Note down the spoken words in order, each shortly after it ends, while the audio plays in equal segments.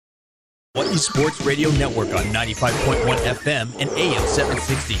Hawaii Sports Radio Network on 95.1 FM and AM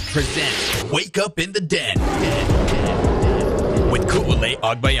 760 presents Wake Up in the Den with Ku'ulei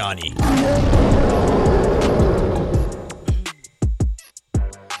Agbayani.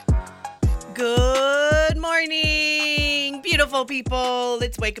 Good morning, beautiful people.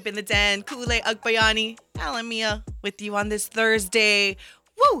 It's Wake Up in the Den. Ku'ulei Agbayani, Alamia with you on this Thursday.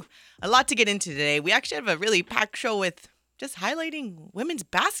 Woo! A lot to get into today. We actually have a really packed show with just highlighting women's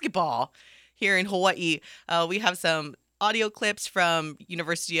basketball here in Hawaii. We have some audio clips from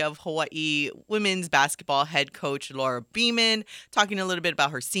University of Hawaii women's basketball head coach Laura Beeman talking a little bit about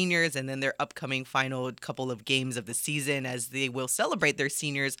her seniors and then their upcoming final couple of games of the season as they will celebrate their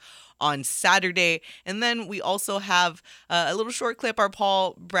seniors on Saturday. And then we also have a little short clip our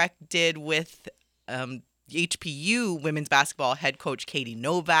Paul Breck did with HPU women's basketball head coach Katie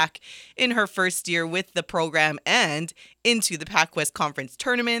Novak in her first year with the program and into the PacWest Conference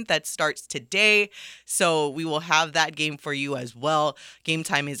tournament that starts today. So we will have that game for you as well. Game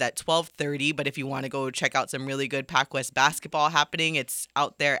time is at 12:30, but if you want to go check out some really good PacWest basketball happening, it's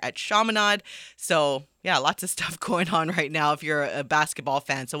out there at Chaminade. So yeah, lots of stuff going on right now if you're a basketball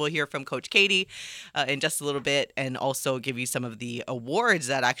fan. So we'll hear from Coach Katie in just a little bit and also give you some of the awards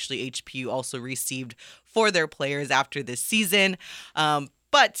that actually HPU also received for their players after this season.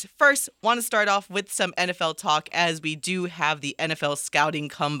 But first, want to start off with some NFL talk as we do have the NFL Scouting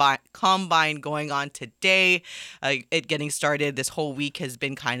Combine going on today. It getting started this whole week has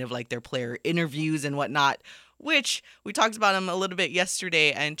been kind of like their player interviews and whatnot, which we talked about him a little bit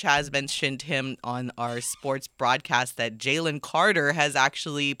yesterday, and Chaz mentioned him on our sports broadcast that Jalen Carter has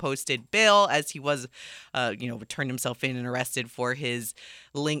actually posted bail as he was, turned himself in and arrested for his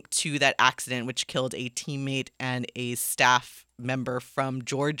link to that accident which killed a teammate and a staff member from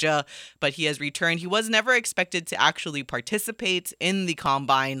Georgia, but he has returned. He was never expected to actually participate in the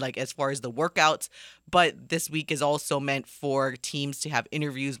combine, like as far as the workouts, but this week is also meant for teams to have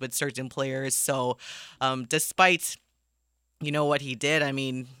interviews with certain players. So despite, what he did, I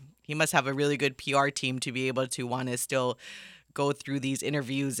mean, he must have a really good PR team to be able to want to still go through these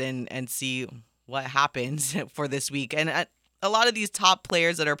interviews and see what happens for this week. And a lot of these top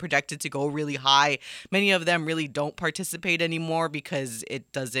players that are projected to go really high, many of them really don't participate anymore because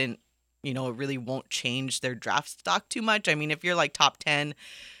it doesn't, it really won't change their draft stock too much. I mean, if you're like top 10,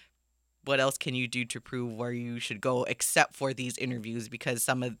 what else can you do to prove where you should go except for these interviews? Because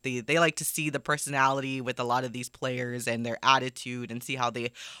they like to see the personality with a lot of these players and their attitude and see how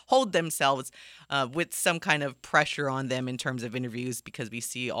they hold themselves with some kind of pressure on them in terms of interviews, because we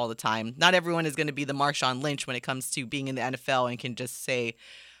see all the time. Not everyone is going to be the Marshawn Lynch when it comes to being in the NFL and can just say,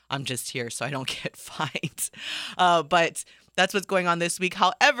 I'm just here so I don't get fined. But that's what's going on this week.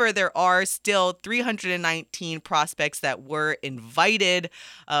 However, there are still 319 prospects that were invited,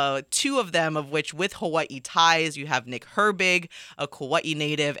 two of them of which with Hawaii ties. You have Nick Herbig, a Kauai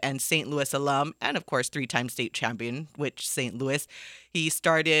native and St. Louis alum, and of course, three-time state champion, which St. Louis. He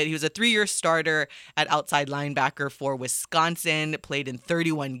was a 3-year starter at outside linebacker for Wisconsin, played in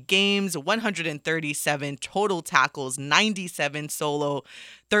 31 games, 137 total tackles, 97 solo,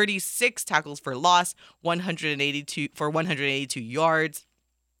 36 tackles for loss, 182 yards,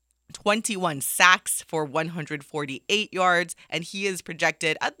 21 sacks for 148 yards, and he is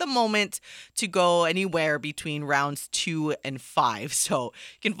projected at the moment to go anywhere between rounds 2 and 5. So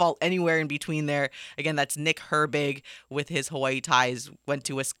you can fall anywhere in between there. Again, that's Nick Herbig with his Hawaii ties.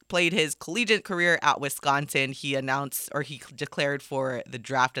 Played his collegiate career at Wisconsin. He declared for the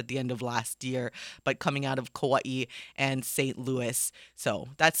draft at the end of last year, but coming out of Kauai and St. Louis. So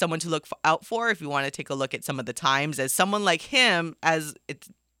that's someone to look out for if you want to take a look at some of the times. As someone like him, as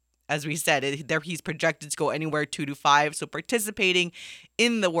we said, he's projected to go anywhere 2 to 5. So participating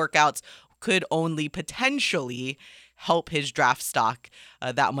in the workouts could only potentially help his draft stock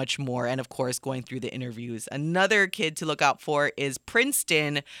that much more. And of course, going through the interviews. Another kid to look out for is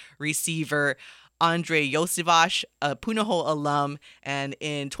Princeton receiver Andre Iosivas, a Punahou alum, and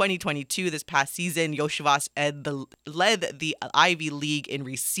in 2022, this past season, Iosivas led the Ivy League in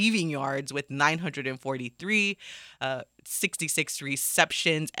receiving yards with 943, 66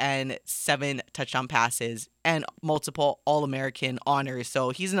 receptions, and 7 touchdown passes, and multiple All-American honors.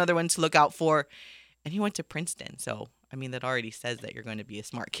 So he's another one to look out for, and he went to Princeton. So, I mean, that already says that you're going to be a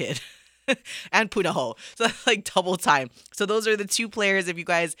smart kid. And Punahou. So that's like double time. So those are the two players, if you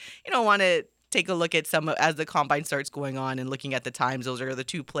guys, want to take a look at some as the combine starts going on and looking at the times. Those are the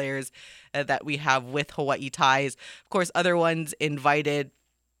two players that we have with Hawaii ties. Of course, other ones invited.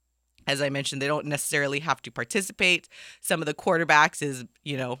 As I mentioned, they don't necessarily have to participate. Some of the quarterbacks is,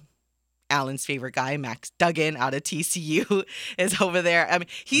 Alan's favorite guy, Max Duggan out of TCU, is over there. I mean,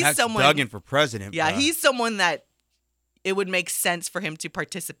 he's Max someone. Duggan for president. Yeah, bro. he's someone that it would make sense for him to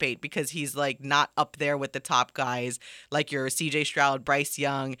participate because he's like not up there with the top guys like your CJ Stroud, Bryce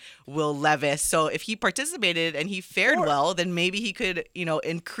Young, Will Levis. So if he participated and he fared well, then maybe he could,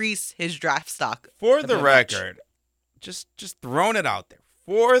 increase his draft stock. For the record, just throwing it out there.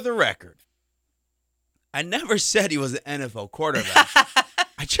 For the record, I never said he was an NFL quarterback.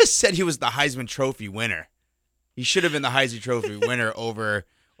 I just said he was the Heisman Trophy winner. He should have been the Heisman Trophy winner over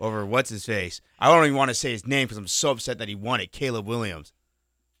what's his face. I don't even want to say his name because I'm so upset that he won it. Caleb Williams.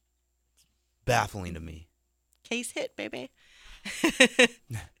 Baffling to me. Case hit, baby.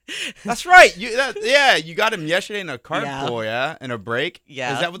 That's right. You got him yesterday in a carpool, in a break.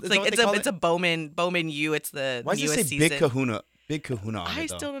 Yeah, is that what they call it's a Bowman U. It's the why does newest it say season. Big Kahuna? Big Kahuna on I it,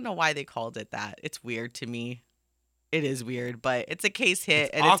 though. still don't know why they called it that. It's weird to me. It is weird, but it's a case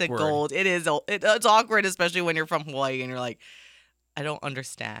hit and awkward. it's a gold. It's awkward, especially when you're from Hawaii and you're like, I don't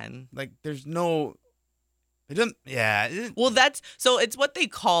understand. Like, there's no. It doesn't. Yeah. Well, it's what they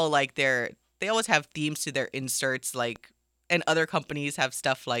call like they always have themes to their inserts, like, and other companies have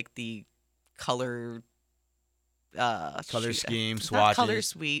stuff like the color. Scheme, Not swatches. color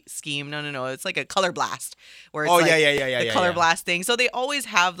scheme. No. It's like a color blast. Where it's the color blast thing. So they always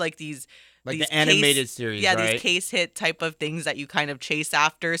have like these. Like these the animated series, yeah, right? these case hit type of things that you kind of chase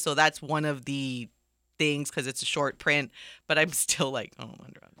after. So that's one of the things because it's a short print. But I'm still like, oh my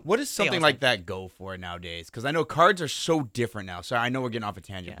God. What does something like that go for nowadays? Because I know cards are so different now. So I know we're getting off a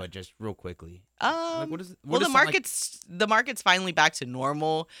tangent, but just real quickly. The market's finally back to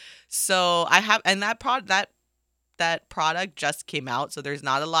normal. So I have, and that product just came out, so there's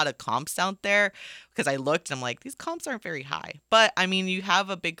not a lot of comps out there because I looked and I'm like, these comps aren't very high. But I mean, you have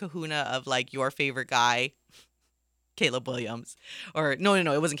a big kahuna of like your favorite guy, Caleb Williams, or no,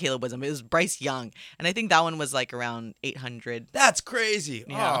 it wasn't Caleb Williams, it was Bryce Young, and I think that one was like around 800. That's crazy.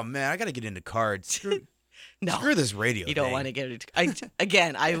 Yeah. Oh man, I gotta get into cards. No, screw this radio. You don't want to get it.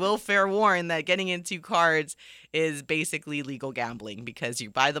 I will fair warn that getting into cards is basically legal gambling because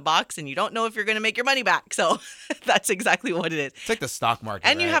you buy the box and you don't know if you're going to make your money back. So that's exactly what it is. It's like the stock market.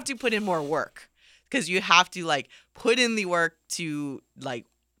 And you right? have to put in more work because you have to like put in the work to like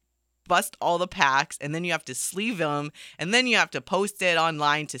bust all the packs and then you have to sleeve them and then you have to post it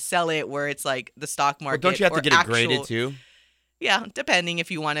online to sell it where it's like the stock market. Well, don't you have to get it graded too? Yeah, depending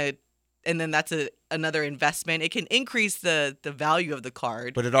if you want to. And then that's another investment. It can increase the value of the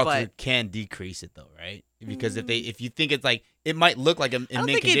card, but it also can decrease it though, right? Because if you think it's like it might look like in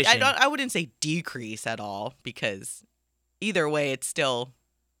mint condition. I wouldn't say decrease at all because either way, it's still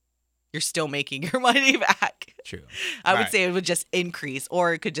you're still making your money back. True. I would say it would just increase,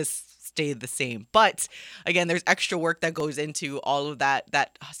 or it could just stay the same. But again, there's extra work that goes into all of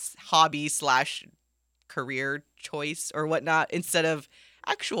that hobby / career choice or whatnot instead of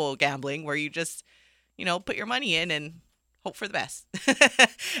actual gambling where you just, put your money in and hope for the best.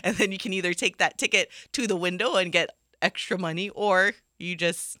 And then you can either take that ticket to the window and get extra money or you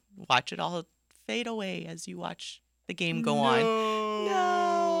just watch it all fade away as you watch the game go on.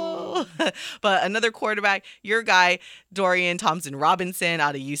 No. But another quarterback, your guy, Dorian Thompson-Robinson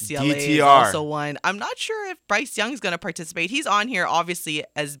out of UCLA DTR. is also one. I'm not sure if Bryce Young's going to participate. He's on here, obviously,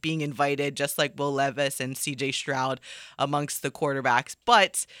 as being invited, just like Will Levis and CJ Stroud amongst the quarterbacks.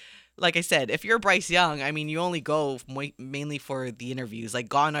 But like I said, if you're Bryce Young, I mean, you only go mainly for the interviews. Like,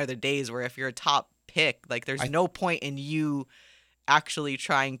 gone are the days where if you're a top pick, like, there's no point in you actually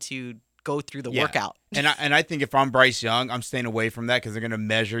trying to go through the workout. And I think if I'm Bryce Young, I'm staying away from that because they're going to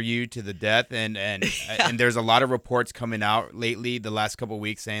measure you to the death. And there's a lot of reports coming out lately, the last couple of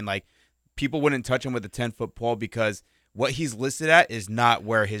weeks, saying like people wouldn't touch him with a 10-foot pole because what he's listed at is not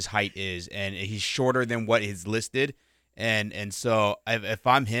where his height is, and he's shorter than what is listed. And so if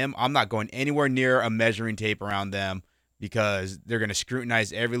I'm him, I'm not going anywhere near a measuring tape around them because they're going to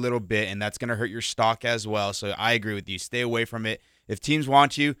scrutinize every little bit, and that's going to hurt your stock as well. So I agree with you. Stay away from it. If teams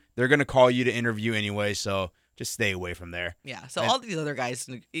want you, they're going to call you to interview anyway, so just stay away from there. Yeah, so all these other guys,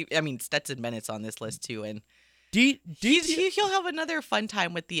 I mean, Stetson Bennett's on this list too, and he'll have another fun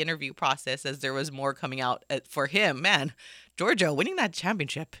time with the interview process as there was more coming out for him. Man, Georgia winning that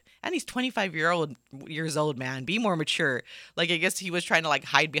championship, and he's 25 years old, man. Be more mature. Like, I guess he was trying to like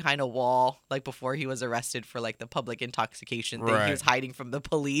hide behind a wall like before he was arrested for like the public intoxication thing. Right. He was hiding from the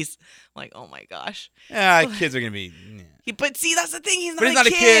police. I'm like, oh my gosh. Yeah, kids are gonna be. But see, that's the thing. He's not a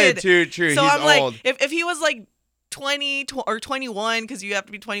kid. True. So he's I'm old. like, if he was like 20 or 21, because you have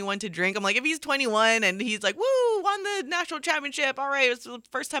to be 21 to drink. I'm like, if he's 21 and he's like, woo, won the national championship, all right, it's the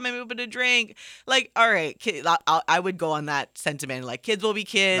first time I'm able to drink. Like, all right, kid, I would go on that sentiment. Like, kids will be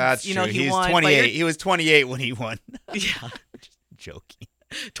kids. That's you know, true. he He's won. 28. He was 28 when he won. Yeah. Just joking.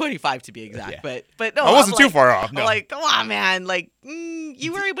 25 to be exact. Yeah. But no, I wasn't I'm too far off. No. I'm like, come on, man. Like,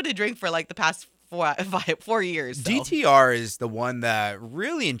 you were able to drink for like the past 4 years. So. DTR is the one that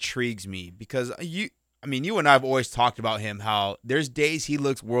really intrigues me because you and I have always talked about him, how there's days he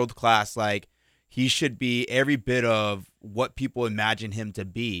looks world class, like he should be every bit of what people imagine him to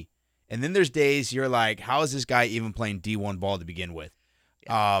be. And then there's days you're like, how is this guy even playing D1 ball to begin with?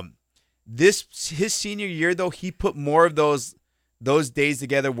 Yeah. His senior year, though, he put more of those days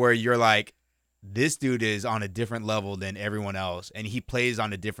together where you're like, this dude is on a different level than everyone else, and he plays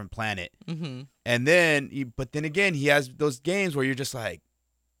on a different planet. Mm-hmm. And then, but then again, he has those games where you're just like,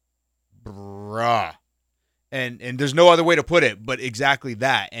 bruh. And there's no other way to put it but exactly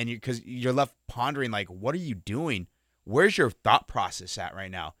that. And because you're left pondering, like, what are you doing? Where's your thought process at right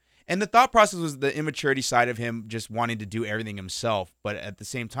now? And the thought process was the immaturity side of him just wanting to do everything himself. But at the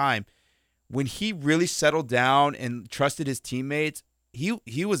same time, when he really settled down and trusted his teammates,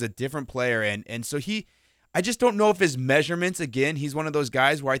 he was a different player. And so I just don't know if his measurements, again, he's one of those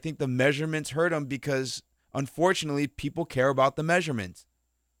guys where I think the measurements hurt him because, unfortunately, people care about the measurements.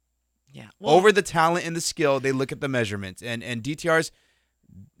 Yeah. Well, over the talent and the skill, they look at the measurements. And DTR's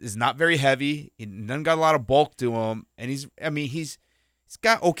is not very heavy. He doesn't got a lot of bulk to him. And he's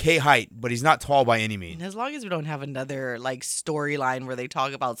got okay height, but he's not tall by any means. As long as we don't have another like storyline where they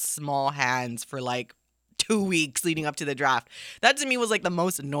talk about small hands for like 2 weeks leading up to the draft. That to me was like the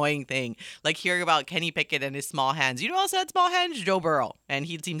most annoying thing. Like hearing about Kenny Pickett and his small hands. You know who else had small hands? Joe Burrow. And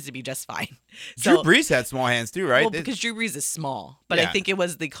he seems to be just fine. Drew Brees had small hands too, right? Well, because Drew Brees is small. But I think it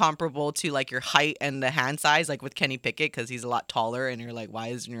was the comparable to like your height and the hand size, like with Kenny Pickett, because he's a lot taller and you're like, why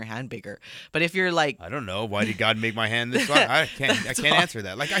isn't your hand bigger? But if you're like, I don't know. Why did God make my hand this small? I can't answer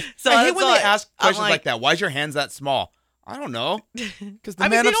that. Like I hate when they ask questions like that. Why is your hands that small? I don't know. Because they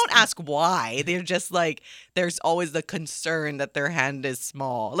don't ask why. They're just like, there's always the concern that their hand is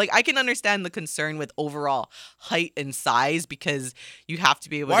small. Like, I can understand the concern with overall height and size because you have to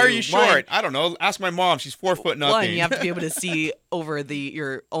be able Why are you short? I don't know. Ask my mom. She's 4 foot nothing. One, you have to be able to see over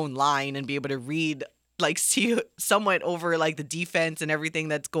your own line and be able to read, like, see somewhat over, like, the defense and everything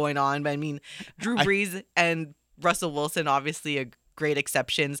that's going on. But, I mean, Drew Brees and Russell Wilson, obviously, great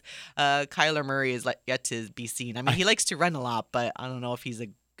exceptions. Kyler Murray is yet to be seen. I mean, he likes to run a lot, but I don't know if he's a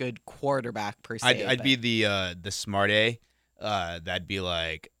good quarterback per se. I'd be the smart A. That'd be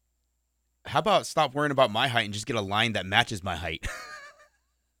like, how about stop worrying about my height and just get a line that matches my height?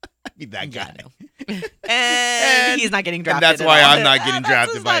 I'd be that guy. And he's not getting drafted. And that's why I'm not getting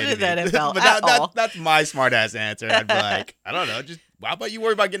drafted by the NFL. But that's my smart ass answer. I'd be like, I don't know, just how about you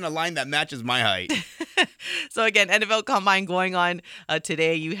worry about getting a line that matches my height? So again, NFL Combine going on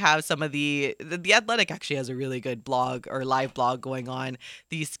today. You have some of the Athletic actually has a really good blog or live blog going on.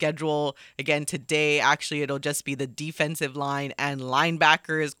 The schedule again today, actually it'll just be the defensive line and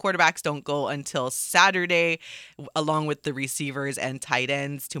linebackers. Quarterbacks don't go until Saturday, along with the receivers and tight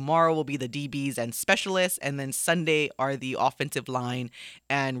ends. Tomorrow will be the DBs and specialists, and then Sunday are the offensive line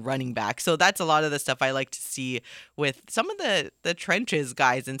and running back. So that's a lot of the stuff I like to see with some of the trenches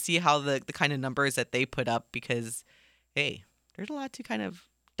guys and see how the kind of numbers that they put up, because hey, there's a lot to kind of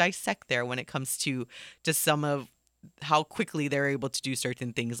dissect there when it comes to just some of how quickly they're able to do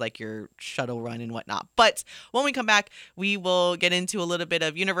certain things like your shuttle run and whatnot. But when we come back, we will get into a little bit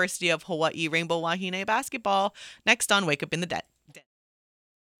of University of Hawaii Rainbow Wahine basketball next on Wake Up in the Den.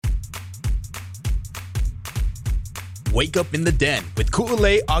 Wake Up in the Den with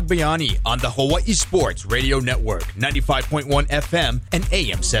Ku'ulei Agbayani on the Hawaii Sports Radio Network, 95.1 FM and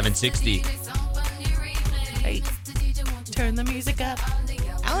AM 760. Hey, turn the music up.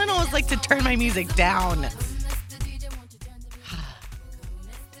 Alan always likes to turn my music down.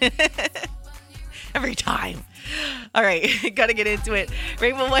 Every time. All right, gotta get into it.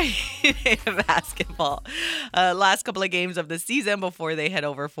 Rainbow Wahine basketball. Last couple of games of the season before they head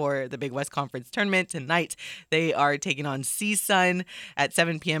over for the Big West Conference tournament. Tonight, they are taking on CSUN at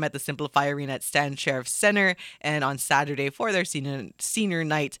 7 p.m. at the Simplify Arena at Stan Sheriff Center. And on Saturday for their senior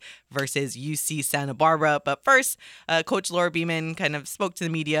night versus UC Santa Barbara. But first, Coach Laura Beeman kind of spoke to the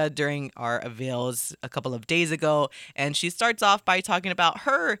media during our avails a couple of days ago. And she starts off by talking about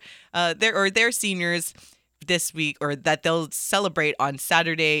their seniors this week, or that they'll celebrate on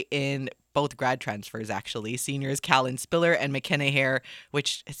Saturday in both grad transfers, actually. Seniors Callan Spiller and McKenna Hare,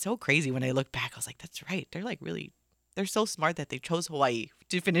 which is so crazy when I look back. I was like, that's right. They're like really They're so smart that they chose Hawaii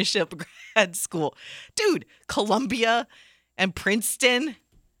to finish up grad school. Dude, Columbia and Princeton.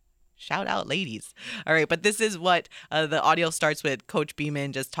 Shout out, ladies. All right, but this is what the audio starts with Coach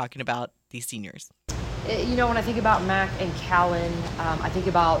Beeman just talking about these seniors. You know, when I think about Mac and Callan, I think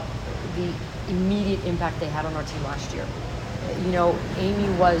about the immediate impact they had on our team last year. You know, Amy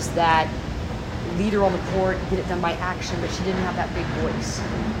was that leader on the court, get it done by action, but she didn't have that big voice.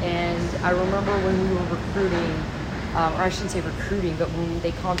 And I remember when we were recruiting, or I shouldn't say recruiting, but when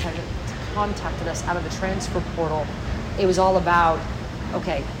they contacted us out of the transfer portal, it was all about,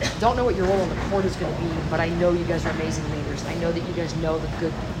 okay, don't know what your role on the court is going to be, but I know you guys are amazing leaders. I know that you guys know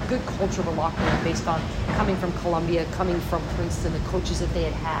the good culture of a locker room based on coming from Columbia, coming from Princeton, the coaches that they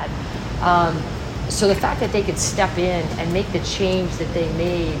had. So the fact that they could step in and make the change that they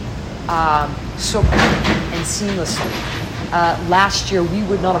made so quickly and seamlessly. Last year, we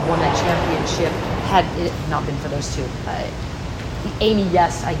would not have won that championship had it not been for those two. Amy,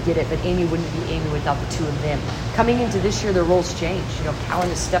 yes, I get it, but Amy wouldn't be Amy without the two of them. Coming into this year, their roles changed. You know, Callan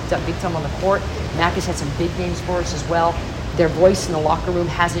has stepped up big time on the court. Mac has had some big games for us as well. Their voice in the locker room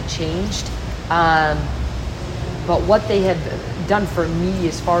hasn't changed. But what they have done for me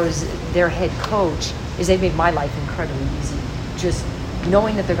as far as their head coach is they've made my life incredibly easy. Just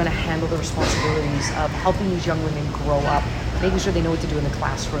knowing that they're going to handle the responsibilities of helping these young women grow up, making sure they know what to do in the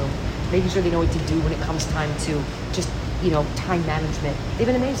classroom, making sure they know what to do when it comes time to just, you know, time management. They've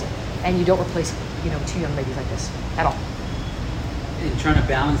been amazing. And you don't replace, you know, two young ladies like this at all. And trying to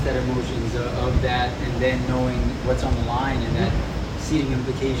balance that emotions of that and then knowing what's on the line and that seeding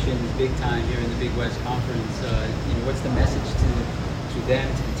implications big time here in the Big West Conference. You know, what's the message to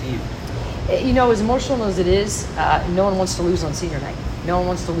them, to the team? You know, as emotional as it is, no one wants to lose on senior night. No one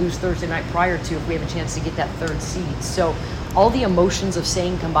wants to lose Thursday night prior to if we have a chance to get that third seed. So all the emotions of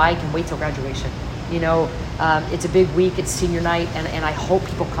saying goodbye can wait till graduation. You know, it's a big week, it's senior night, and I hope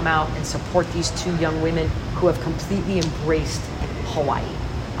people come out and support these two young women who have completely embraced Hawaii.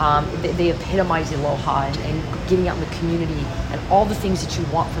 They epitomize aloha and getting out in the community and all the things that you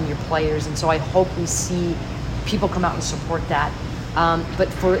want from your players. And so I hope we see people come out and support that. But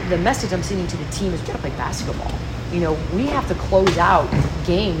for the message I'm sending to the team is we gotta play basketball. You know, we have to close out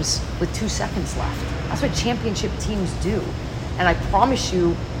games with 2 seconds left. That's what championship teams do. And I promise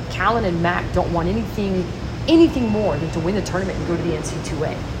you, Callan and Mac don't want anything more than to win the tournament and go to the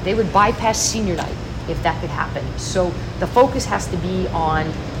NC2A. They would bypass senior night if that could happen. So the focus has to be on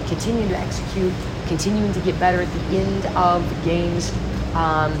continuing to execute, continuing to get better at the end of games.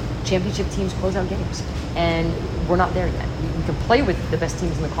 Championship teams close out games. And we're not there yet. We can play with the best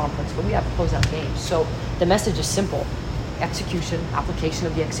teams in the conference, but we have to close out games. So the message is simple. Execution, application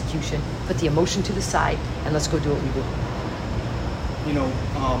of the execution, put the emotion to the side, and let's go do what we do. You know,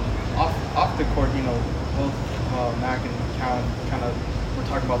 off the court, you know, both Mac and Callan kind of were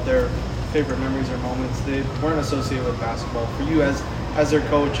talking about their favorite memories or moments. They weren't associated with basketball. For you as their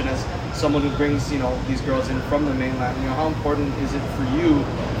coach and as someone who brings, you know, these girls in from the mainland, you know, how important is it for you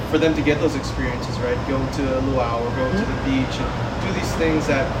for them to get those experiences, right? Go to a luau or go to the beach and do these things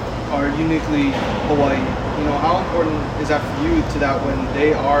that are uniquely Hawaii. You know, how important is that for you to that when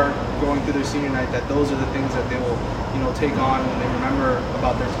they are going through their senior night, that those are the things that they will, you know, take on when they remember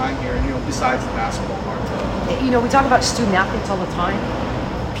about their time here and, you know, besides the basketball part? You know, we talk about student athletes all the time.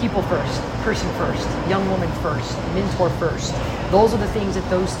 People first, person first, young woman first, mentor first. Those are the things that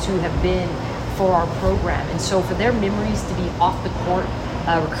those two have been for our program. And so for their memories to be off the court,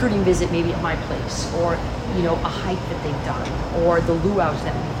 a recruiting visit maybe at my place, or, you know, a hike that they've done, or the luau's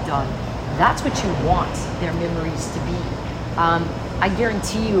that we've done, that's what you want their memories to be. I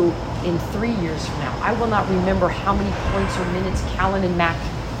guarantee you in 3 years from now, I will not remember how many points or minutes Callan and Mac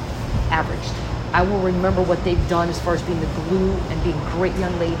averaged. I will remember what they've done as far as being the glue and being great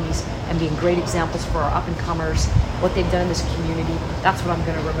young ladies and being great examples for our up-and-comers, what they've done in this community. That's what I'm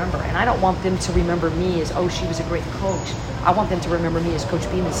going to remember. And I don't want them to remember me as, oh, she was a great coach. I want them to remember me as Coach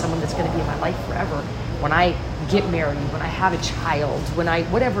Beeman, someone that's going to be in my life forever. When I get married, when I have a child,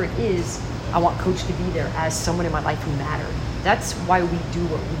 whatever it is, I want Coach to be there as someone in my life who mattered. That's why we do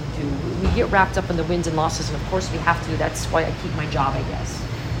what we do. We get wrapped up in the wins and losses, and of course we have to. That's why I keep my job, I guess.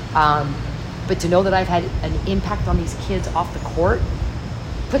 But to know that I've had an impact on these kids off the court,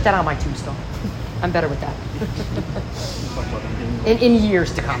 put that on my tombstone. I'm better with that. in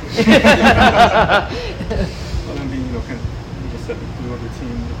years to come. Well, then being, you know, kind of, you just said the glue of the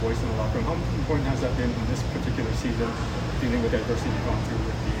team, the voice in the locker room. How important has that been in this particular season, dealing with the adversity you've gone through,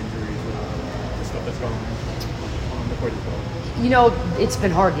 with the injuries, with the stuff that's gone on the court as well? You know, it's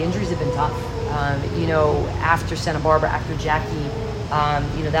been hard. The injuries have been tough. You know, after Santa Barbara, after Jackie,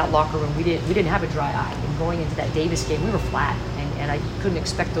 That locker room, we didn't have a dry eye. And going into that Davis game, we were flat, and I couldn't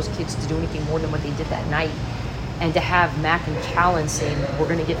expect those kids to do anything more than what they did that night. And to have Mac and Callan saying, we're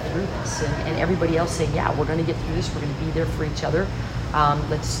going to get through this, and everybody else saying, yeah, we're going to get through this, we're going to be there for each other.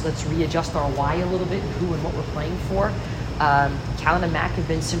 Let's readjust our why a little bit, who and what we're playing for. Callan and Mac have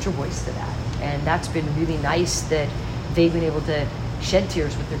been central voice to that, and that's been really nice that they've been able to shed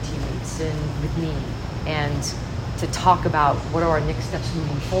tears with their teammates and with me, and to talk about what are our next steps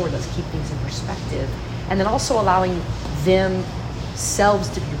moving forward. Let's keep things in perspective, and then also allowing themselves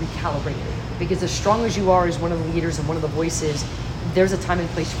to be recalibrated. Because as strong as you are as one of the leaders and one of the voices, there's a time and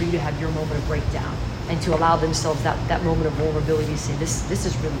place for you to have your moment of breakdown, and to allow themselves that moment of vulnerability to say, this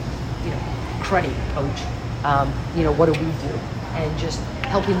is really, cruddy, coach. What do we do? And just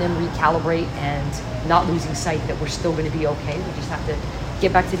helping them recalibrate and not losing sight that we're still going to be okay. We just have to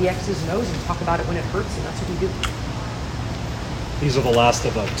get back to the X's and O's and talk about it when it hurts, and that's what we do. These are the last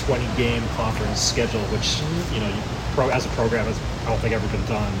of a 20-game conference schedule, which, as a program has, I don't think, ever been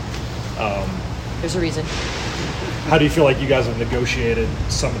done. There's a reason. How do you feel like you guys have negotiated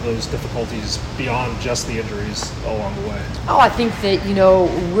some of those difficulties beyond just the injuries along the way? Oh, I think that,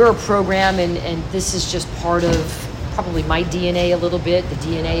 we're a program, and this is just part of probably my DNA a little bit, the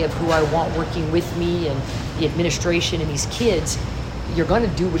DNA of who I want working with me and the administration and these kids. You're going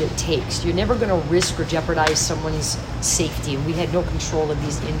to do what it takes. You're never going to risk or jeopardize someone's safety, and we had no control of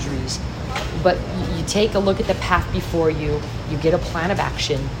these injuries. But you take a look at the path before you, you get a plan of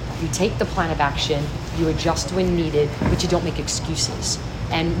action, you take the plan of action, you adjust when needed, but you don't make excuses.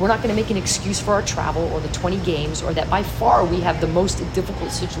 And we're not going to make an excuse for our travel or the 20 games, or that by far we have the most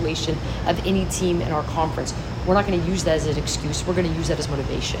difficult situation of any team in our conference. We're not going to use that as an excuse. We're going to use that as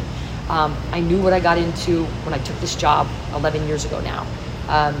motivation. I knew what I got into when I took this job 11 years ago now.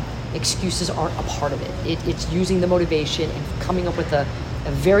 Excuses aren't a part of it. It's using the motivation and coming up with a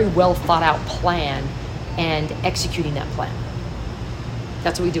very well thought out plan and executing that plan.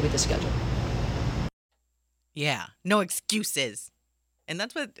 That's what we do with the schedule. Yeah, no excuses. And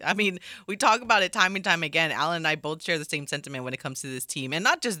that's what, we talk about it time and time again. Alan and I both share the same sentiment when it comes to this team. And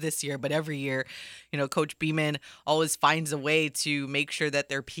not just this year, but every year. Coach Beeman always finds a way to make sure that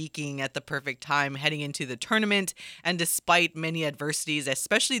they're peaking at the perfect time heading into the tournament. And despite many adversities,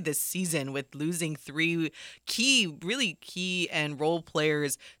 especially this season with losing 3 really key and role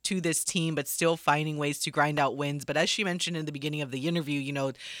players to this team, but still finding ways to grind out wins. But as she mentioned in the beginning of the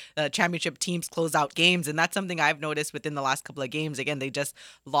interview, championship teams close out games. And that's something I've noticed within the last couple of games. Again, they just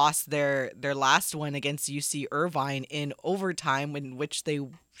lost their last one against UC Irvine in overtime, in which they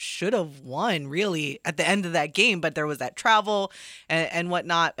should have won really at the end of that game, but there was that travel and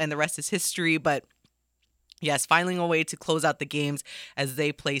whatnot, and the rest is history. But yes, finding a way to close out the games as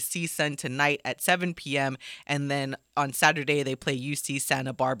they play CSUN tonight at 7 p.m. And then on Saturday, they play UC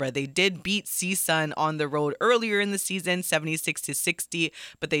Santa Barbara. They did beat CSUN on the road earlier in the season, 76-60,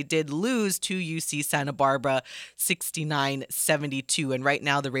 but they did lose to UC Santa Barbara, 69-72. And right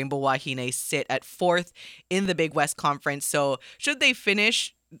now, the Rainbow Wahine sit at 4th in the Big West Conference. So should they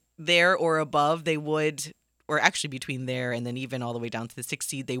finish there or above, they would, or actually between there and then even all the way down to the 6th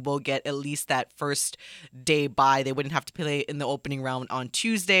seed, they will get at least that first day bye. They wouldn't have to play in the opening round on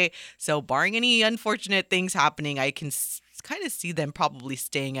Tuesday. So barring any unfortunate things happening, I can kind of see them probably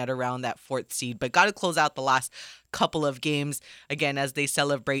staying at around that 4th seed. But got to close out the last couple of games, again, as they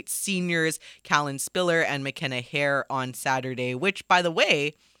celebrate seniors, Callan Spiller and McKenna Hare on Saturday, which, by the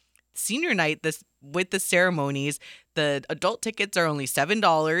way, senior night, with the ceremonies, the adult tickets are only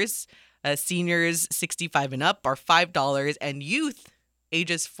 $7. Seniors 65 and up are $5, and youth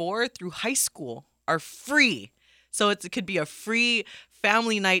ages 4 through high school are free. So it could be a free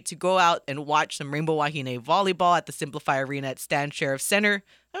family night to go out and watch some Rainbow Wahine volleyball at the Simplify Arena at Stan Sheriff Center.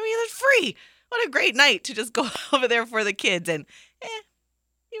 That's free. What a great night to just go over there for the kids. And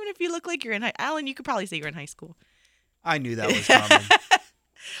even if you look like you're in Alan, you could probably say you're in high school. I knew that was coming.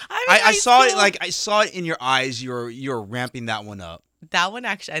 I saw it, I saw it in your eyes. You're ramping that one up. That one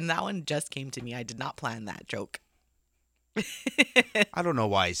that one just came to me. I did not plan that joke. I don't know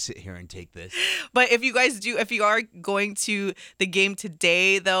why I sit here and take this. But if you are going to the game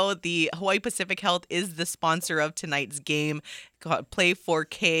today, though, the Hawaii Pacific Health is the sponsor of tonight's game. Play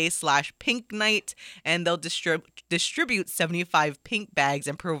 4K/Pink Night, and they'll distribute 75 pink bags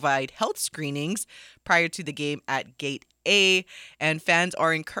and provide health screenings prior to the game at Gate A. And fans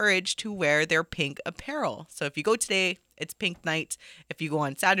are encouraged to wear their pink apparel. So if you go today, it's Pink Night. If you go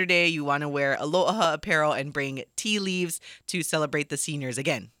on Saturday, you want to wear Aloha apparel and bring tea leaves to celebrate the seniors.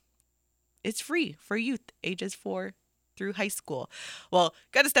 Again, it's free for youth ages 4 through high school. Well,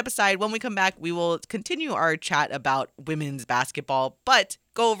 got to step aside. When we come back, we will continue our chat about women's basketball, but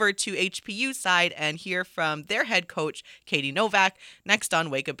go over to HPU side and hear from their head coach, Katie Novak, next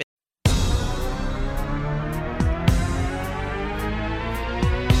on Wake Up.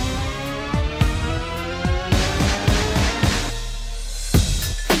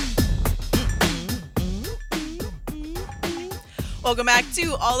 Welcome back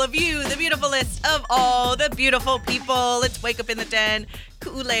to all of you, the beautifulest of all the beautiful people. Let's wake up in the den.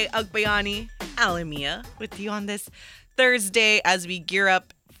 Ku'ulei Agbayani, Alamia, with you on this Thursday as we gear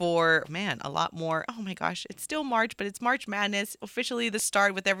up for, a lot more. Oh my gosh, it's still March, but it's March Madness, officially the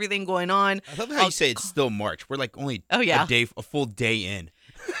start with everything going on. I love how you say it's still March. We're like only a full day in.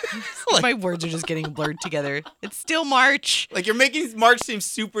 My words are just getting blurred together. It's still March. Like you're making March seem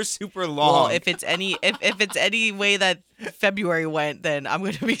super, super long. Well, if it's any way that February went, then I'm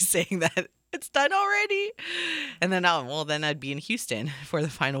going to be saying that it's done already. And then then I'd be in Houston for the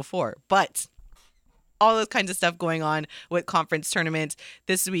Final Four. But all those kinds of stuff going on with conference tournaments.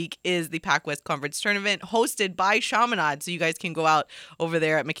 This week is the Pac-West Conference Tournament hosted by Chaminade. So you guys can go out over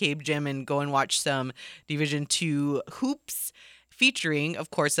there at McCabe Gym and go and watch some Division II hoops, featuring, of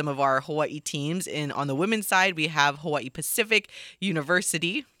course, some of our Hawaii teams. On the women's side, we have Hawaii Pacific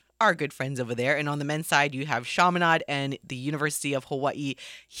University, our good friends over there. And on the men's side, you have Chaminade and the University of Hawaii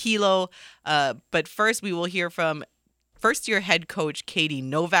Hilo. But first, we will hear from first-year head coach Katie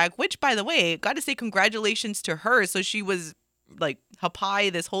Novak, which, by the way, got to say congratulations to her. So she was like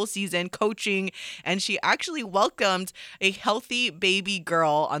Hapai this whole season coaching, and she actually welcomed a healthy baby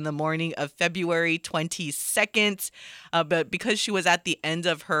girl on the morning of February 22nd. But because she was at the end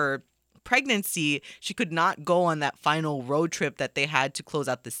of her pregnancy, she could not go on that final road trip that they had to close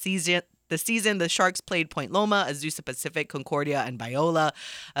out the season. The Sharks played Point Loma, Azusa Pacific, Concordia, and Biola.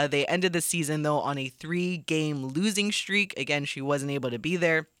 They ended the season, though, on a 3-game losing streak. Again, she wasn't able to be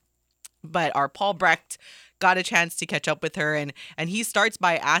there. But our Paul Brecht got a chance to catch up with her, and he starts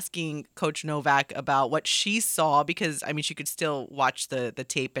by asking Coach Novak about what she saw, because she could still watch the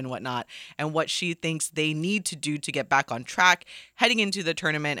tape and whatnot, and what she thinks they need to do to get back on track heading into the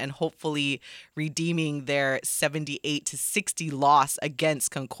tournament and hopefully redeeming their 78-60 loss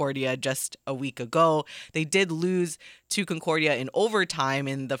against Concordia just a week ago. They did lose to Concordia in overtime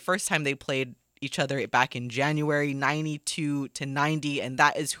in the first time they played each other back in January, 92-90, and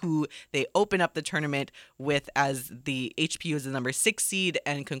that is who they open up the tournament with, as the HPU is the number 6 seed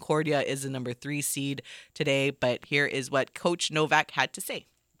and Concordia is the number 3 seed today. But here is what Coach Novak had to say.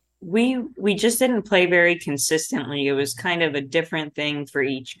 We just didn't play very consistently. It was kind of a different thing for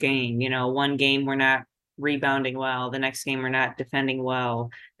each game. One game we're not rebounding well, the next game we're not defending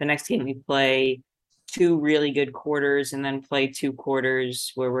well, the next game we play 2 really good quarters and then play 2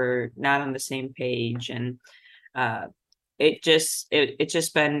 quarters where we're not on the same page. And it just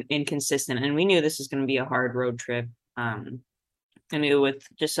been inconsistent. And we knew this was going to be a hard road trip. I knew with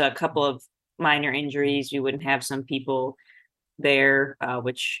just a couple of minor injuries, we wouldn't have some people there,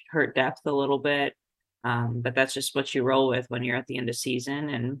 which hurt depth a little bit. But that's just what you roll with when you're at the end of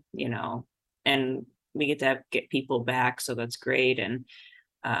season, and we get to get people back. So that's great. And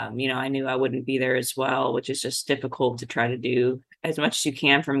I knew I wouldn't be there as well, which is just difficult to try to do as much as you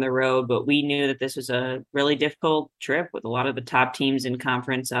can from the road. But we knew that this was a really difficult trip with a lot of the top teams in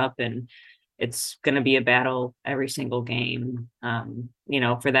conference up, and it's going to be a battle every single game.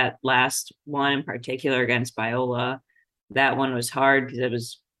 For that last one in particular against Biola, that one was hard because it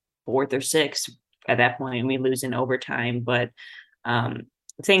was 4th or 6th at that point, and we lose in overtime. But I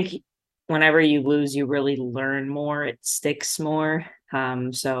think whenever you lose, you really learn more. It sticks more.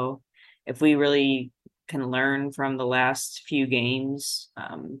 So if we really can learn from the last few games,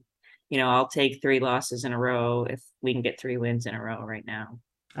 I'll take 3 losses in a row if we can get 3 wins in a row right now.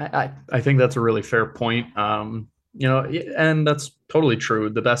 I think that's a really fair point. And that's totally true.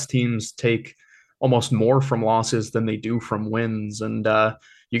 The best teams take almost more from losses than they do from wins. And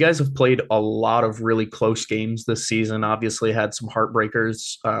you guys have played a lot of really close games this season, obviously had some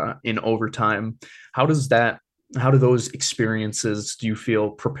heartbreakers in overtime. How do those experiences, do you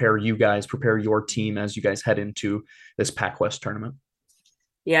feel, prepare your team as you guys head into this Pac-West tournament?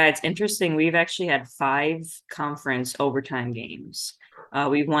 Yeah, it's interesting. We've actually had 5 conference overtime games.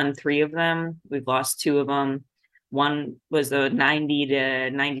 We've won 3 of them. We've lost 2 of them. One was the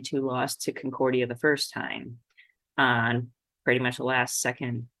 90-92 loss to Concordia the first time on pretty much the last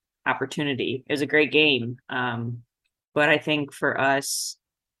second opportunity. It was a great game. But I think for us,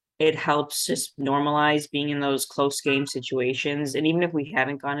 it helps just normalize being in those close game situations. And even if we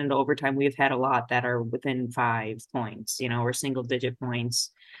haven't gone into overtime, we've had a lot that are within 5 points, or single digit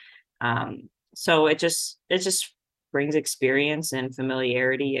points. So it just brings experience and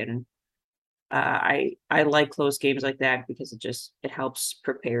familiarity, and I like close games like that because it helps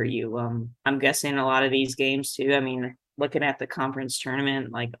prepare you. I'm guessing a lot of these games too. I mean, looking at the conference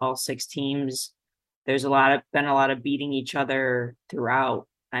tournament, like all 6 teams, there's been a lot of beating each other throughout.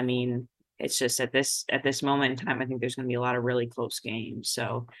 I mean, it's just at this moment in time, I think there's going to be a lot of really close games.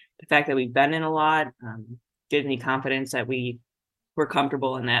 So the fact that we've been in a lot gives me confidence that we're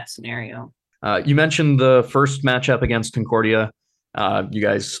comfortable in that scenario. You mentioned the first matchup against Concordia. You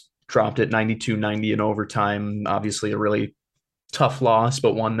guys dropped it 92-90 in overtime. Obviously a really tough loss,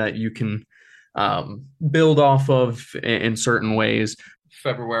 but one that you can build off of in certain ways.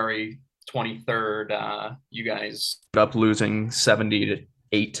 February 23rd, you guys ended up losing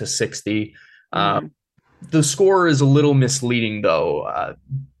 78-60. The score is a little misleading, though.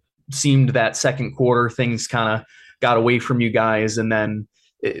 Seemed that second quarter things kind of got away from you guys, and then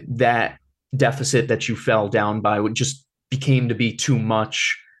that deficit that you fell down by just became to be too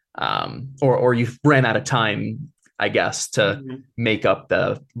much, or you ran out of time, I guess, to make up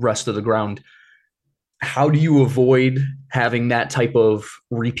the rest of the ground. How do you avoid having that type of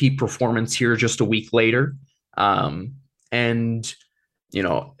repeat performance here just a week later? And, you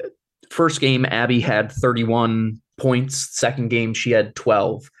know, first game, Abby had 31 points. Second game, she had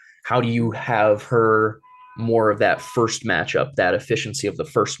 12. How do you have her more of that first matchup, that efficiency of the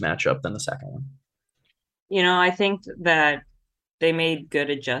first matchup than the second one? You know, I think that they made good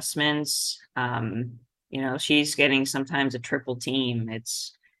adjustments. You know, she's getting sometimes a triple team.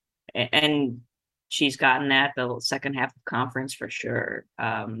 And she's gotten that the second half of conference for sure.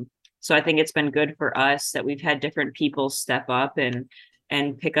 So I think it's been good for us that we've had different people step up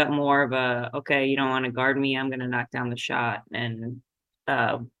and pick up more of okay, you don't want to guard me, I'm going to knock down the shot. And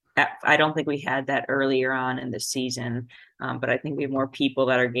I don't think we had that earlier on in the season, but I think we have more people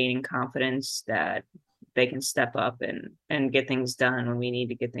that are gaining confidence that they can step up and get things done when we need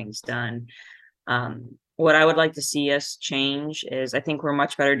to get things done. What I would like to see us change is I think we're a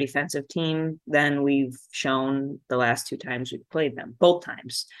much better defensive team than we've shown the last 2 times we've played them, both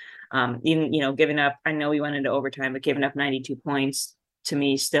times. Even, you know, giving up, I know we went into overtime, but giving up 92 points to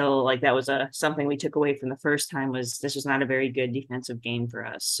me still, like, that was something we took away from the first time. This was not a very good defensive game for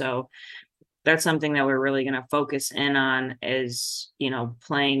us. So that's something that we're really going to focus in on is, you know,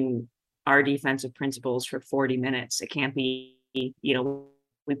 playing our defensive principles for 40 minutes. It can't be, you know,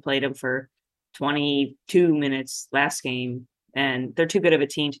 we played them for 22 minutes last game, and they're too good of a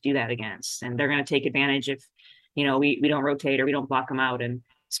team to do that against. And they're going to take advantage if, you know, we don't rotate or we don't block them out. And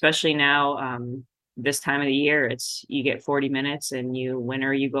especially now, this time of the year, it's you get 40 minutes and you win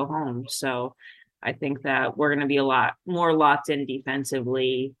or you go home. So I think that we're going to be a lot more locked in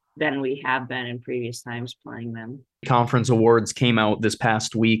defensively than we have been in previous times playing them. Conference awards came out this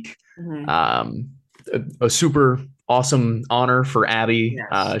past week. A super awesome honor for Abby.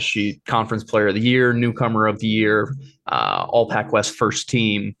 Yes. She Conference Player of the Year, Newcomer of the Year, All Pac West first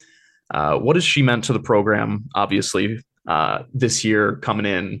team. What has she meant to the program, obviously, this year coming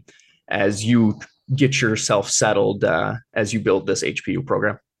in as you get yourself settled as you build this HPU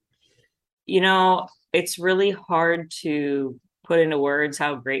program? You know, it's really hard to put into words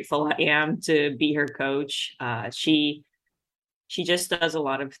how grateful I am to be her coach. She just does a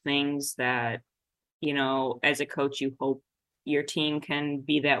lot of things that, you know, as a coach, you hope your team can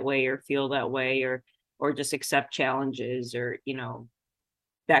be that way or feel that way or just accept challenges or, you know,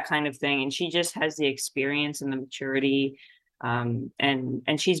 that kind of thing. And she just has the experience and the maturity. And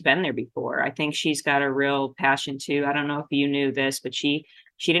she's been there before. I think she's got a real passion too. I don't know if you knew this, but she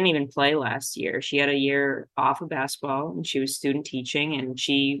didn't even play last year. She had a year off of basketball and she was student teaching and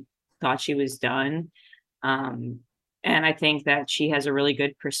she thought she was done. And I think that she has a really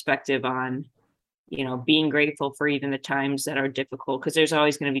good perspective on, you know, being grateful for even the times that are difficult, because there's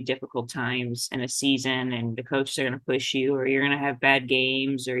always going to be difficult times in a season and the coaches are going to push you or you're going to have bad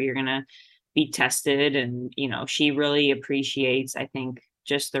games or you're going to be tested. And, you know, she really appreciates, I think,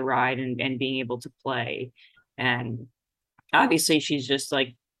 just the ride and being able to play. And obviously she's just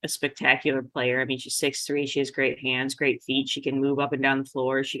like a spectacular player. I mean, she's 6'3", she has great hands, great feet. She can move up and down the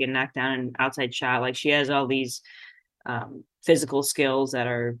floor. She can knock down an outside shot. Like, she has all these physical skills that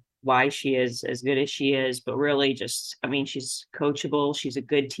are why she is as good as she is, but really just, I mean, she's coachable. She's a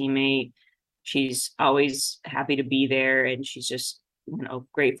good teammate. She's always happy to be there. And she's just, you know,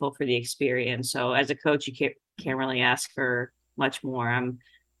 grateful for the experience. So as a coach, you can't really ask for much more. I'm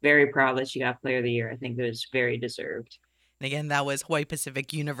very proud that she got Player of the Year. I think it was very deserved. And again, that was Hawaii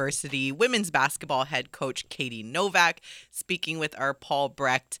Pacific University women's basketball head coach Katie Novak speaking with our Paul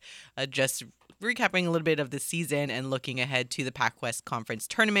Brecht. Just recapping a little bit of the season and looking ahead to the Pac-West Conference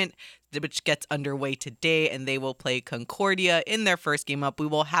Tournament, which gets underway today, and they will play Concordia in their first game up. We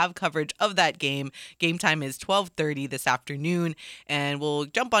will have coverage of that game. Game time is 12:30 this afternoon, and we'll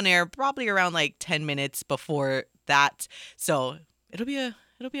jump on air probably around like 10 minutes before that. So it'll be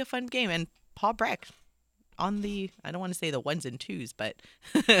a fun game. And Paul Breck on the, I don't want to say the ones and twos, but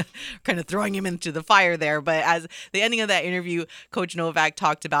kind of throwing him into the fire there. But as the ending of that interview, Coach Novak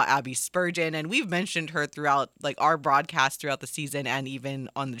talked about Abby Spurgeon, and we've mentioned her throughout like our broadcast throughout the season and even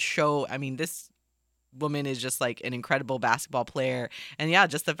on the show. I mean, this woman is just like an incredible basketball player. And yeah,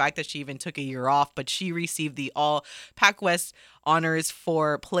 just the fact that she even took a year off, but she received the All Pac-West honors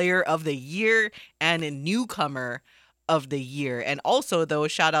for Player of the Year and a Newcomer of the Year. And also, though,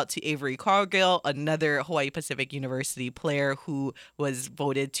 shout out to Avery Cargill, another Hawaii Pacific University player who was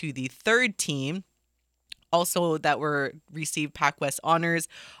voted to the third team. Also that were received Pac-West honors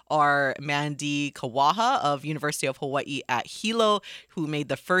are Mandy Kawaha of University of Hawaii at Hilo, who made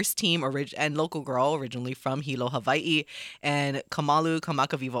the first team and local girl originally from Hilo, Hawaii, and Kamalu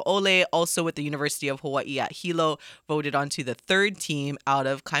Kamakaviva Ole, also with the University of Hawaii at Hilo, voted onto the third team out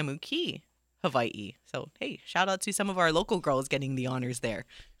of Kaimuki, Hawaii. So, hey, shout out to some of our local girls getting the honors there.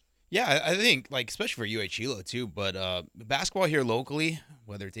 Yeah, I think, like, especially for UH Hilo, too, but basketball here locally,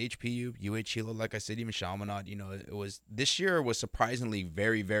 whether it's HPU, UH Hilo, like I said, even Chaminade, this year was surprisingly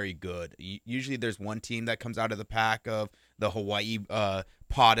very, very good. Usually there's one team that comes out of the pack of the Hawaii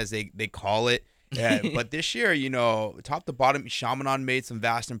pod, as they call it. But this year, top to bottom, Chaminade made some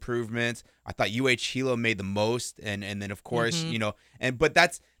vast improvements. I thought UH Hilo made the most, and then of course, but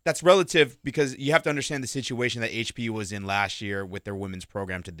that's relative because you have to understand the situation that HPU was in last year with their women's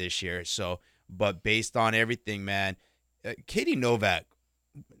program to this year. So, but based on everything, man, Katie Novak,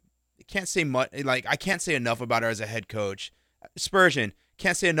 can't say much. Like, I can't say enough about her as a head coach. Spurgeon,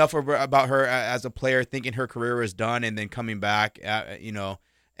 can't say enough about her as a player, thinking her career was done and then coming back,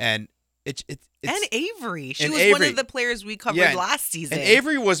 and it's and Avery. She was one of the players we covered last season. And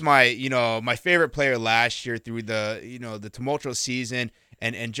Avery was my favorite player last year through the tumultuous season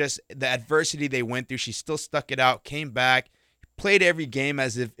and just the adversity they went through. She still stuck it out, came back, played every game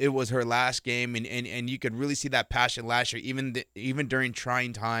as if it was her last game, and you could really see that passion last year, even during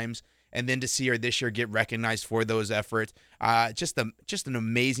trying times. And then to see her this year get recognized for those efforts, just an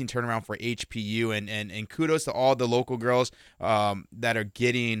amazing turnaround for HPU, and kudos to all the local girls that are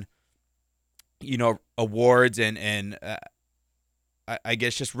getting awards and I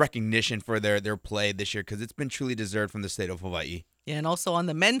guess just recognition for their play this year, because it's been truly deserved from the state of Hawaii. Yeah, and also on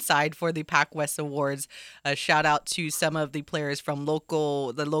the men's side for the Pac-West Awards, a shout out to some of the players from the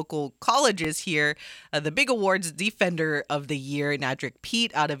local colleges here. The big awards, Defender of the Year, Nadrick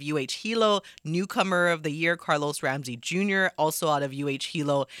Pete out of UH Hilo, Newcomer of the Year, Carlos Ramsey Jr., also out of UH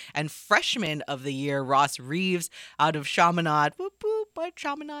Hilo, and Freshman of the Year, Ross Reeves out of Chaminade. Whoop, whoop, but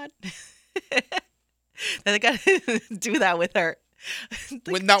Chaminade. I got to do that with her.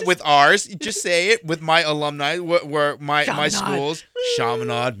 Not with ours. Just say it with my alumni. Where my schools,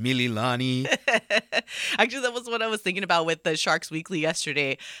 Chaminade, Mililani. Actually, that was what I was thinking about with the Sharks Weekly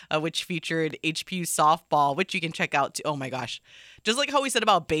yesterday, which featured HPU softball, which you can check out. Oh my gosh. Just like how we said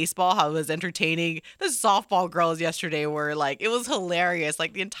about baseball, how it was entertaining. The softball girls yesterday were like, it was hilarious.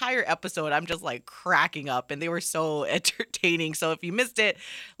 Like the entire episode, I'm just like cracking up, and they were so entertaining. So if you missed it,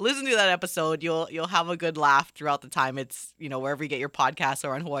 listen to that episode. You'll have a good laugh throughout the time. It's, wherever you get your podcasts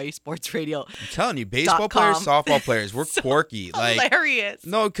or on Hawaii Sports Radio. I'm telling you, baseball players, softball players, we're so quirky. Hilarious.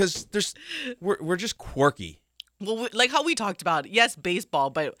 No, because we're just quirky. Well, like how we talked about, yes,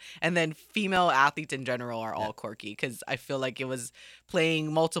 baseball, and then female athletes in general are all quirky, because I feel like it was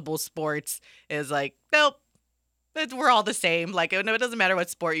playing multiple sports is like, nope, we're all the same. Like, it doesn't matter what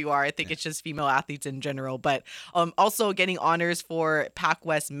sport you are. I think it's just female athletes in general. But also getting honors for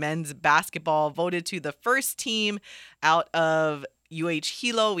Pac-West men's basketball, voted to the first team out of UH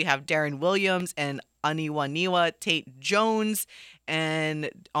Hilo. We have Darren Williams and Aniwaniwa Tate Jones.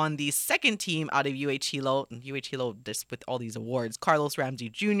 And on the second team out of UH Hilo just with all these awards, Carlos Ramsey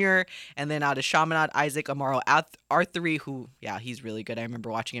Jr. And then out of Chaminade, Isaac Amaro Arthuri, who, he's really good. I remember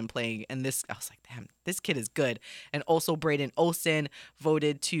watching him playing, and I was like, damn, this kid is good. And also Braden Olsen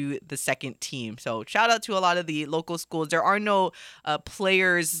voted to the second team. So shout out to a lot of the local schools. There are no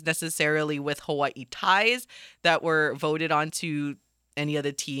players necessarily with Hawaii ties that were voted onto any of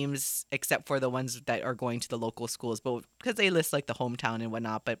the teams except for the ones that are going to the local schools, but because they list like the hometown and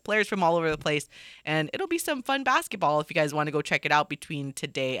whatnot, but players from all over the place, and it'll be some fun basketball if you guys want to go check it out between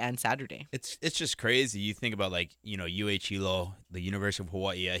today and Saturday. It's just crazy. You think about UH Hilo, the University of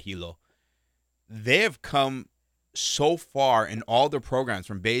Hawaii at Hilo, they have come so far in all the programs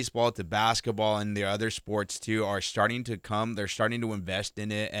from baseball to basketball and the other sports too are starting to come. They're starting to invest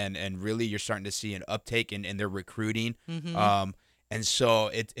in it, and really you're starting to see an uptake in their recruiting. And so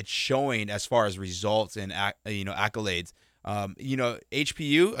it's showing as far as results and accolades.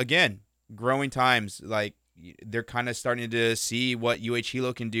 HPU again, growing times, like they're kind of starting to see what UH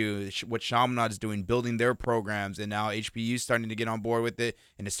Hilo can do, what Chaminade is doing, building their programs, and now HPU is starting to get on board with it.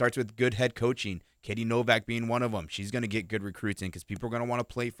 And it starts with good head coaching. Katie Novak being one of them. She's going to get good recruits in because people are going to want to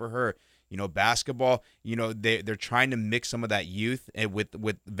play for her. Basketball, they're trying to mix some of that youth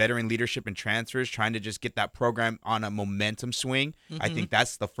with veteran leadership and transfers, trying to just get that program on a momentum swing. I think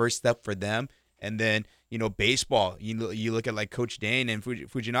that's the first step for them. And then, baseball, you look at like Coach Dane and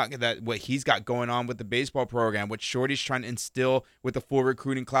Fujinaka, that what he's got going on with the baseball program, what Shorty's trying to instill with the full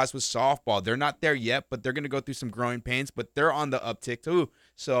recruiting class with softball. They're not there yet, but they're going to go through some growing pains, but they're on the uptick too.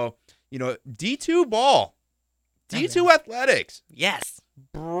 So, D2 ball, D2 athletics. Yes.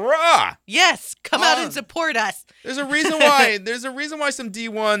 Bruh. Yes. Come out and support us. There's a reason why some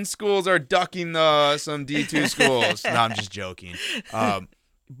D1 schools are ducking some D2 schools. No, I'm just joking.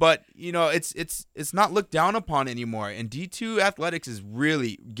 But it's not looked down upon anymore, and D2 athletics is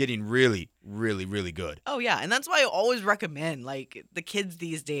really getting really, really, really good. Oh yeah, and that's why I always recommend like the kids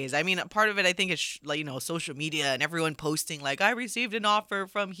these days. I mean, part of it I think is social media and everyone posting like I received an offer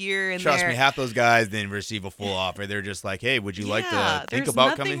from here and Trust there. me, half those guys didn't receive a full offer. They're just like, hey, would you like to think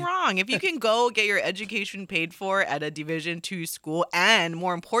about coming? There's nothing wrong if you can go get your education paid for at a Division II school, and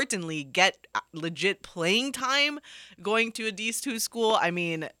more importantly, get legit playing time going to a D2 school. I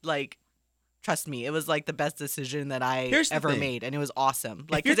mean, like, trust me, it was like the best decision that I ever made, and it was awesome.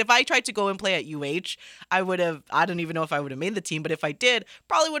 Like, because if I tried to go and play at UH, I don't even know if I would have made the team, but if I did,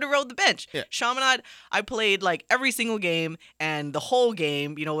 probably would have rode the bench. Yeah. Chaminade, I played like every single game, and the whole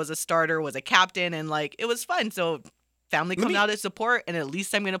game, was a starter, was a captain, and like it was fun. So family coming out to support, and at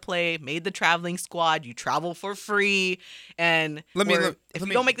least I'm going to play, made the traveling squad. You travel for free, and if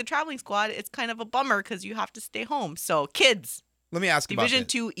you don't make the traveling squad, it's kind of a bummer because you have to stay home. So kids, let me ask you about Division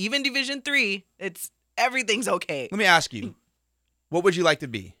 2, even Division 3, everything's okay. Let me ask you, what would you like to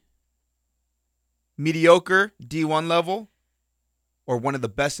be? Mediocre D1 level, or one of the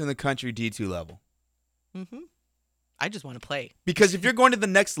best in the country D2 level? I just want to play. Because if you're going to the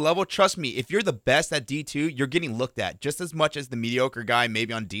next level, trust me, if you're the best at D2, you're getting looked at just as much as the mediocre guy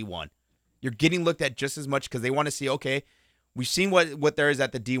maybe on D1. You're getting looked at just as much because they want to see, okay, we've seen what there is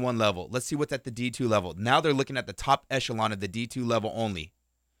at the D1 level. Let's see what's at the D2 level. Now they're looking at the top echelon of the D2 level only.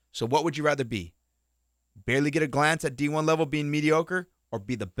 So what would you rather be? Barely get a glance at D1 level being mediocre, or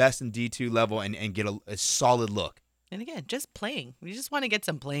be the best in D2 level and get a solid look? And again, just playing. We just want to get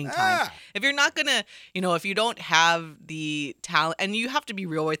some playing time. If you're not going to, if you don't have the talent, and you have to be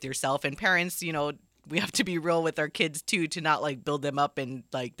real with yourself, and parents, we have to be real with our kids too, to not like build them up and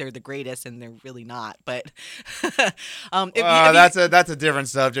like they're the greatest and they're really not. But that's a different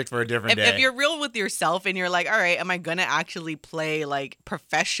subject for a different day. If you're real with yourself and you're like, all right, am I going to actually play like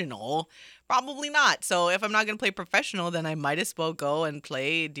professional? Probably not. So if I'm not going to play professional, then I might as well go and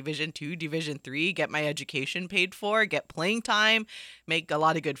play Division 2, Division 3, get my education paid for, get playing time, make a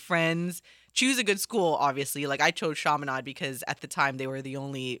lot of good friends, choose a good school, obviously. Like I chose Chaminade because at the time they were the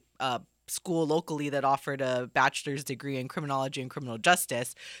only school locally that offered a bachelor's degree in criminology and criminal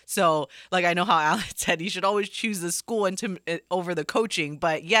justice. So like I know how Alan said, you should always choose the school over the coaching.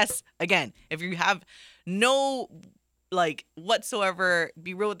 But yes, again, if you have no whatsoever,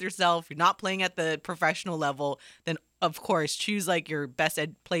 be real with yourself, you're not playing at the professional level, then of course choose like your best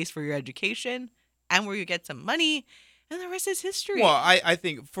place for your education and where you get some money, and the rest is history. Well, I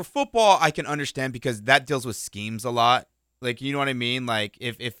think for football I can understand because that deals with schemes a lot. Like, you know what I mean? Like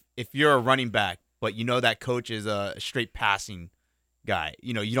if you're a running back, but that coach is a straight passing guy,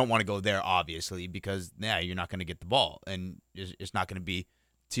 you don't want to go there obviously because you're not going to get the ball and it's not going to be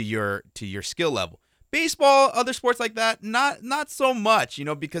to your skill level. Baseball, other sports like that, not so much,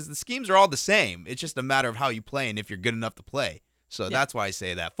 because the schemes are all the same. It's just a matter of how you play and if you're good enough to play. So that's why I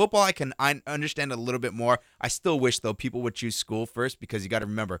say that. Football, I understand a little bit more. I still wish, though, people would choose school first because you got to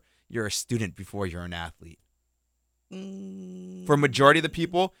remember, you're a student before you're an athlete. For a majority of the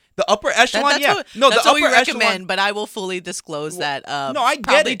people, the upper echelon, that's what we recommend, but I will fully disclose that I get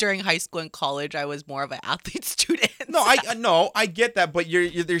probably it. During high school and college, I was more of an athlete student. I get that, but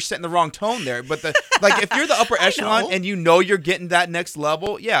you're setting the wrong tone there. But if you're the upper echelon and you're getting that next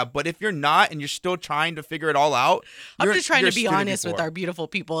level, but if you're not and you're still trying to figure it all out, I'm just trying to be honest with our beautiful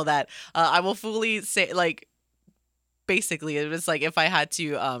people that I will fully say, like, basically, it was like if I had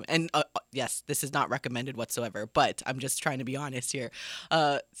to, yes, this is not recommended whatsoever, but I'm just trying to be honest here.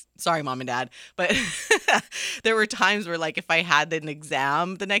 Sorry, mom and dad, but there were times where like if I had an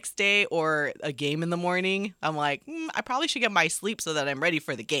exam the next day or a game in the morning, I'm like, I probably should get my sleep so that I'm ready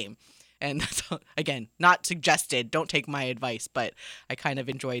for the game. And that's, again, not suggested. Don't take my advice, but I kind of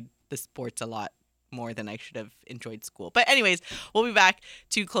enjoyed the sports a lot more than I should have enjoyed school. But anyways, we'll be back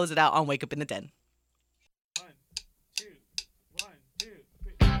to close it out on Wake Up in the Den. 1, 2, 1, 2,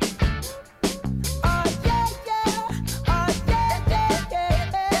 3. Oh yeah, yeah. Oh yeah,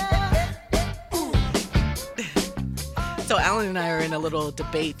 yeah, yeah. So Alan and I are in a little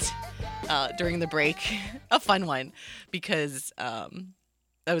debate during the break, a fun one, because I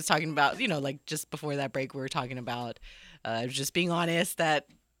was talking about, like just before that break, we were talking about, I was just being honest that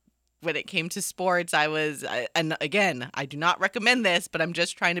when it came to sports, and again, I do not recommend this, but I'm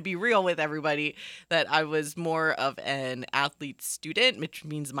just trying to be real with everybody, that I was more of an athlete student, which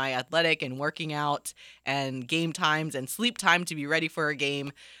means my athletic and working out and game times and sleep time to be ready for a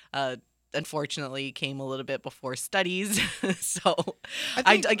game, unfortunately came a little bit before studies. So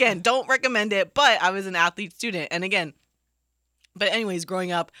I again, don't recommend it, but I was an athlete student. And again, but anyways,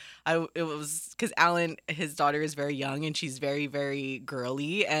 growing up, it was because Alan, his daughter is very young and she's very, very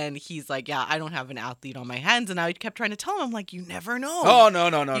girly. And he's like, yeah, I don't have an athlete on my hands. And I kept trying to tell him, I'm like, you never know. Oh, no.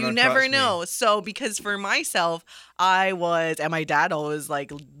 You never know. So because for myself, and my dad always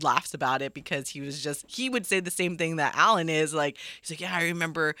like laughs about it because he would say the same thing that Alan is like, he's like, yeah, I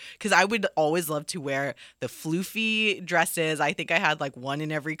remember, because I would always love to wear the floofy dresses. I think I had like one in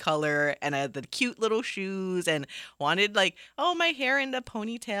every color, and I had the cute little shoes and wanted like, my hair in a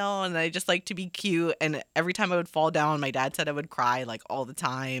ponytail, and I just like to be cute. And every time I would fall down, my dad said I would cry like all the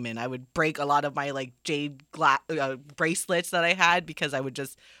time, and I would break a lot of my like jade bracelets that I had because I would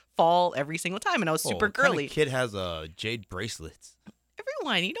just fall every single time, and I was super girly. What kind of kid has jade bracelets?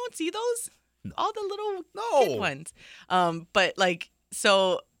 Everyone, you don't see those? No. All the little kid ones. But like,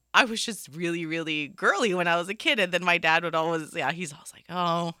 so I was just really, really girly when I was a kid. And then my dad would always, he's always like,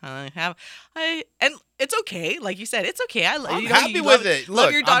 and it's okay. Like you said, it's okay. I'm happy with it.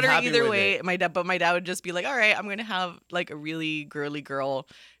 Love your daughter either way. My dad would just be like, all right, I'm going to have like a really girly girl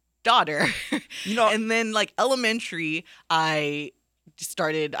daughter. And then like elementary, I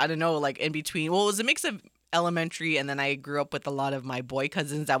started, I don't know, like in between. Well, it was a mix of elementary, and then I grew up with a lot of my boy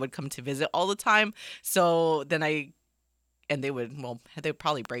cousins that would come to visit all the time. So then they would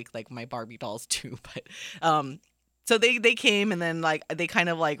probably break like my Barbie dolls too, but so they came, and then like they kind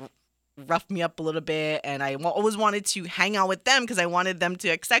of like roughed me up a little bit, and I always wanted to hang out with them because I wanted them to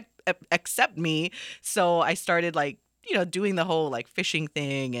accept me. So I started like doing the whole like fishing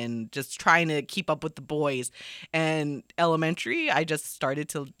thing and just trying to keep up with the boys. And elementary, I just started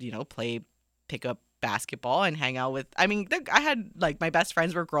to pick up basketball and hang out with, I had like my best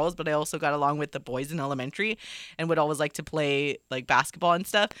friends were girls, but I also got along with the boys in elementary and would always like to play like basketball and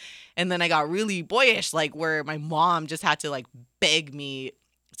stuff. And then I got really boyish, like where my mom just had to like beg me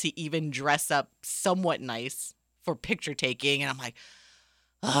to even dress up somewhat nice for picture taking. And I'm like,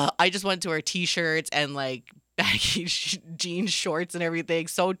 I just wanted to wear t-shirts and like baggy jeans shorts and everything.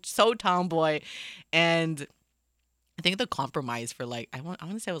 So tomboy. And I think the compromise for like, I want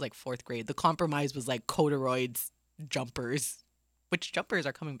to say it was like 4th grade. The compromise was like corduroys jumpers, which jumpers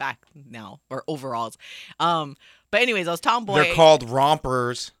are coming back now, or overalls. But anyways, I was tomboy. They're called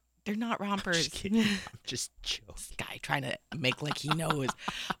rompers. They're not rompers. I'm just kidding. I'm just joking. This guy trying to make like he knows.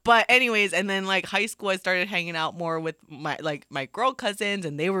 But anyways, and then like high school, I started hanging out more with my girl cousins,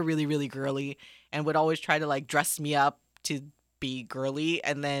 and they were really, really girly and would always try to like dress me up to be girly.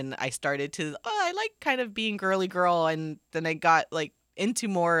 And then I started to, I like kind of being girly girl. And then I got like into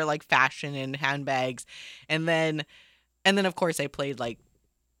more like fashion and handbags. And then of course I played like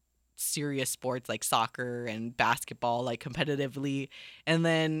serious sports like soccer and basketball like competitively. And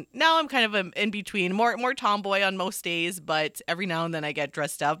then now I'm kind of in between, more tomboy on most days, but every now and then I get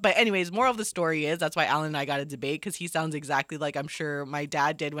dressed up. But anyways, moral of the story is that's why Alan and I got a debate, because he sounds exactly like I'm sure my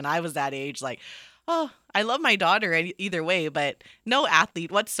dad did when I was that age. Like, oh, I love my daughter either way, but no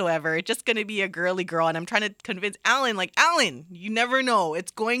athlete whatsoever. It's just going to be a girly girl. And I'm trying to convince Alan, like, Alan, you never know.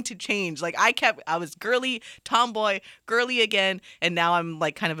 It's going to change. Like, I was girly, tomboy, girly again. And now I'm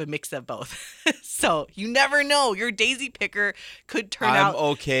like kind of a mix of both. So you never know. Your daisy picker could turn out. I'm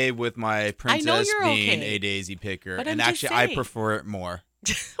okay with my princess being a daisy picker. But and actually, I prefer it more.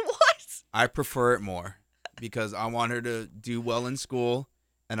 What? I prefer it more because I want her to do well in school.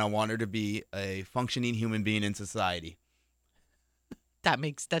 And I want her to be a functioning human being in society.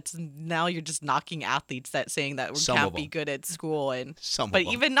 That's now you're just knocking athletes that saying that we Some can't of be them. good at school, and Some but of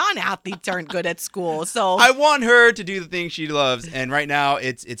them. even non-athletes aren't good at school. So I want her to do the things she loves, and right now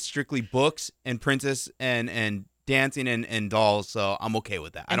it's strictly books and princess and dancing and dolls. So I'm okay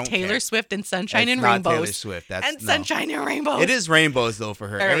with that. I and don't Taylor care. Swift and Sunshine It's and not Rainbows. Taylor Swift. That's and no. Sunshine and Rainbows. It is rainbows though for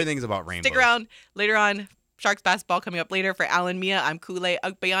her. All right. Everything's about rainbows. Stick around later on. Sharks basketball coming up later for Alan Mia. I'm Kool-Aid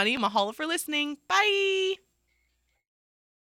Agbayani. Mahalo for listening. Bye.